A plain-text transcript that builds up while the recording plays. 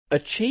A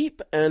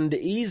cheap and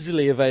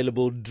easily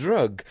available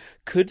drug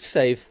could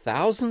save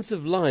thousands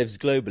of lives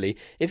globally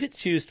if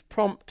it's used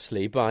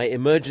promptly by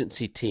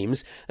emergency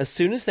teams as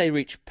soon as they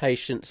reach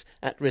patients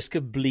at risk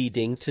of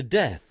bleeding to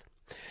death.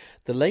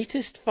 The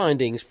latest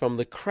findings from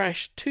the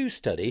CRASH-2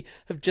 study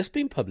have just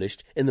been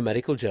published in the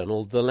medical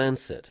journal The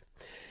Lancet.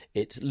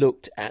 It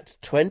looked at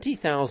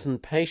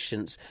 20,000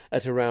 patients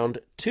at around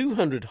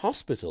 200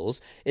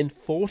 hospitals in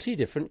 40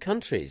 different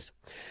countries.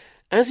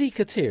 Azi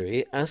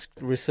Kateri asked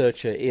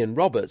researcher Ian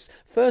Roberts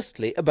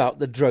firstly about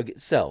the drug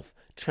itself,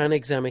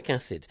 tranexamic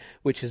acid,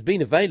 which has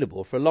been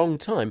available for a long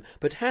time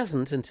but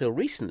hasn't until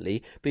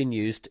recently been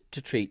used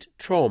to treat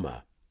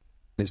trauma.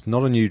 It's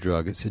not a new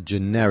drug, it's a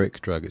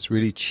generic drug. It's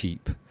really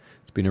cheap.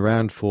 It's been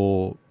around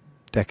for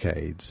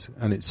decades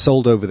and it's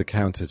sold over the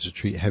counter to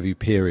treat heavy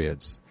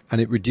periods. And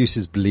it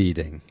reduces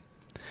bleeding.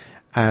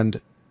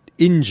 And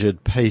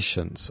injured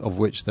patients, of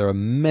which there are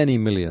many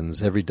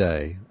millions every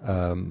day,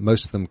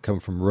 most of them come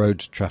from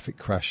road traffic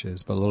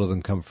crashes, but a lot of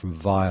them come from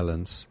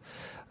violence.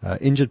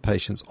 Injured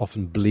patients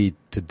often bleed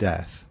to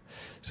death.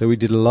 So we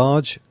did a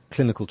large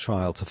clinical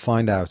trial to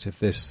find out if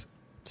this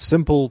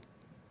simple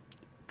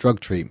drug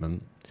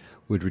treatment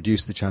would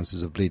reduce the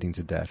chances of bleeding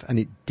to death. And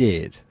it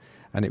did.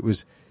 And it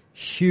was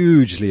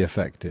hugely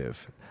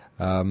effective.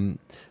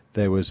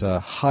 There was a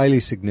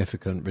highly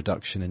significant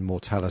reduction in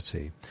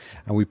mortality.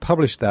 And we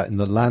published that in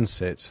The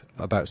Lancet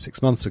about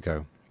 6 months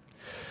ago.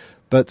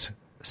 But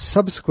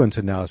subsequent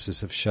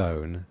analysis have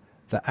shown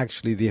that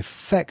actually the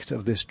effect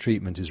of this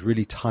treatment is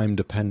really time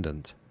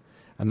dependent.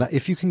 And that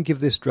if you can give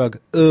this drug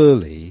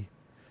early,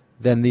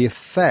 then the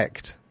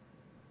effect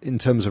in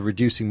terms of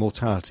reducing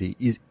mortality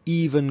is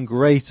even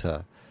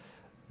greater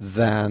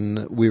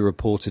than we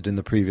reported in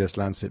the previous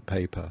Lancet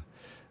paper.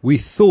 We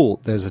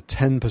thought there's a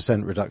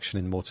 10% reduction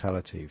in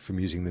mortality from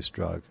using this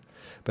drug.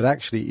 But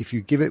actually, if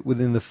you give it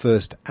within the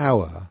first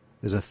hour,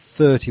 there's a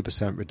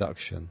 30%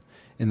 reduction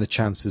in the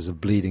chances of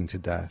bleeding to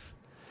death.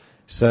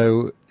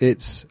 So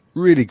it's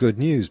really good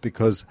news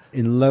because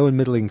in low and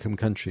middle income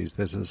countries,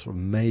 there's a sort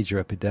of major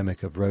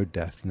epidemic of road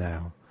death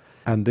now.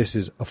 And this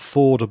is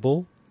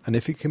affordable, and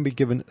if it can be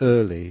given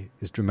early,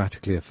 is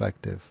dramatically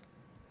effective.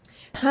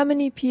 How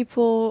many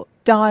people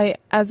die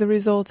as a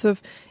result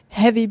of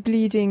heavy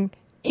bleeding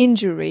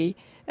injury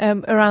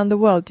around the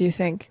world, do you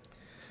think?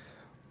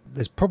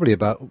 There's probably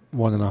about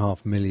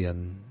 1.5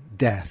 million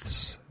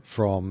deaths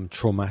from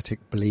traumatic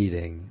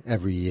bleeding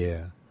every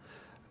year.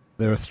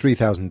 There are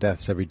 3,000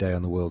 deaths every day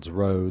on the world's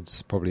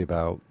roads, probably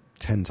about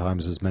 10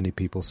 times as many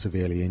people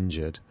severely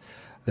injured.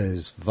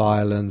 There's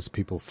violence,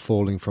 people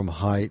falling from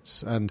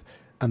heights, and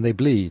they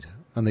bleed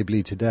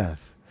to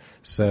death.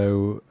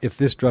 So if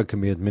this drug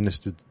can be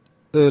administered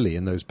early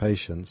in those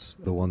patients,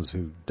 the ones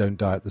who don't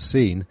die at the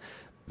scene,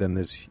 then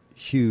there's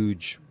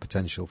huge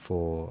potential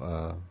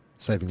for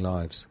saving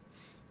lives,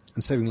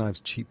 and saving lives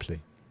cheaply.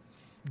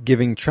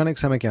 Giving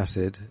tranexamic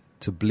acid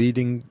to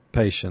bleeding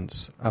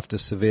patients after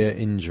severe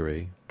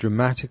injury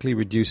dramatically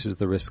reduces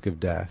the risk of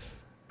death,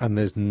 and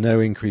there's no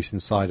increase in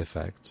side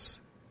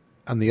effects.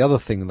 And the other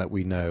thing that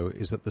we know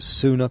is that the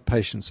sooner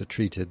patients are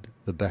treated,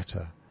 the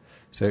better.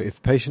 So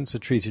if patients are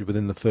treated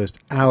within the first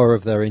hour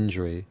of their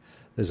injury,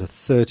 there's a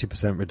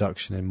 30%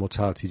 reduction in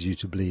mortality due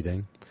to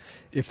bleeding.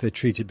 If they're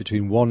treated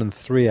between 1 and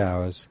 3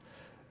 hours,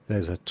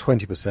 there's a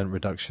 20%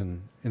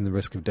 reduction in the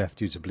risk of death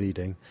due to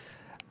bleeding.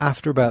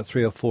 After about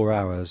 3 or 4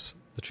 hours,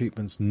 the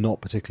treatment's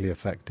not particularly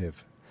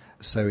effective.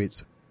 So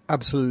it's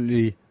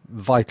absolutely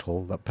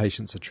vital that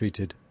patients are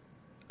treated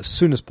as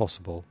soon as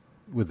possible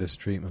with this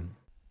treatment.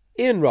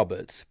 Ian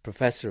Roberts,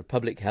 Professor of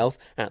Public Health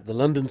at the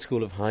London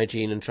School of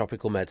Hygiene and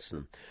Tropical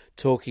Medicine,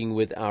 talking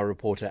with our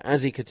reporter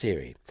Azi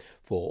Kateri.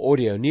 For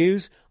Audio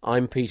News,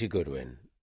 I'm Peter Goodwin.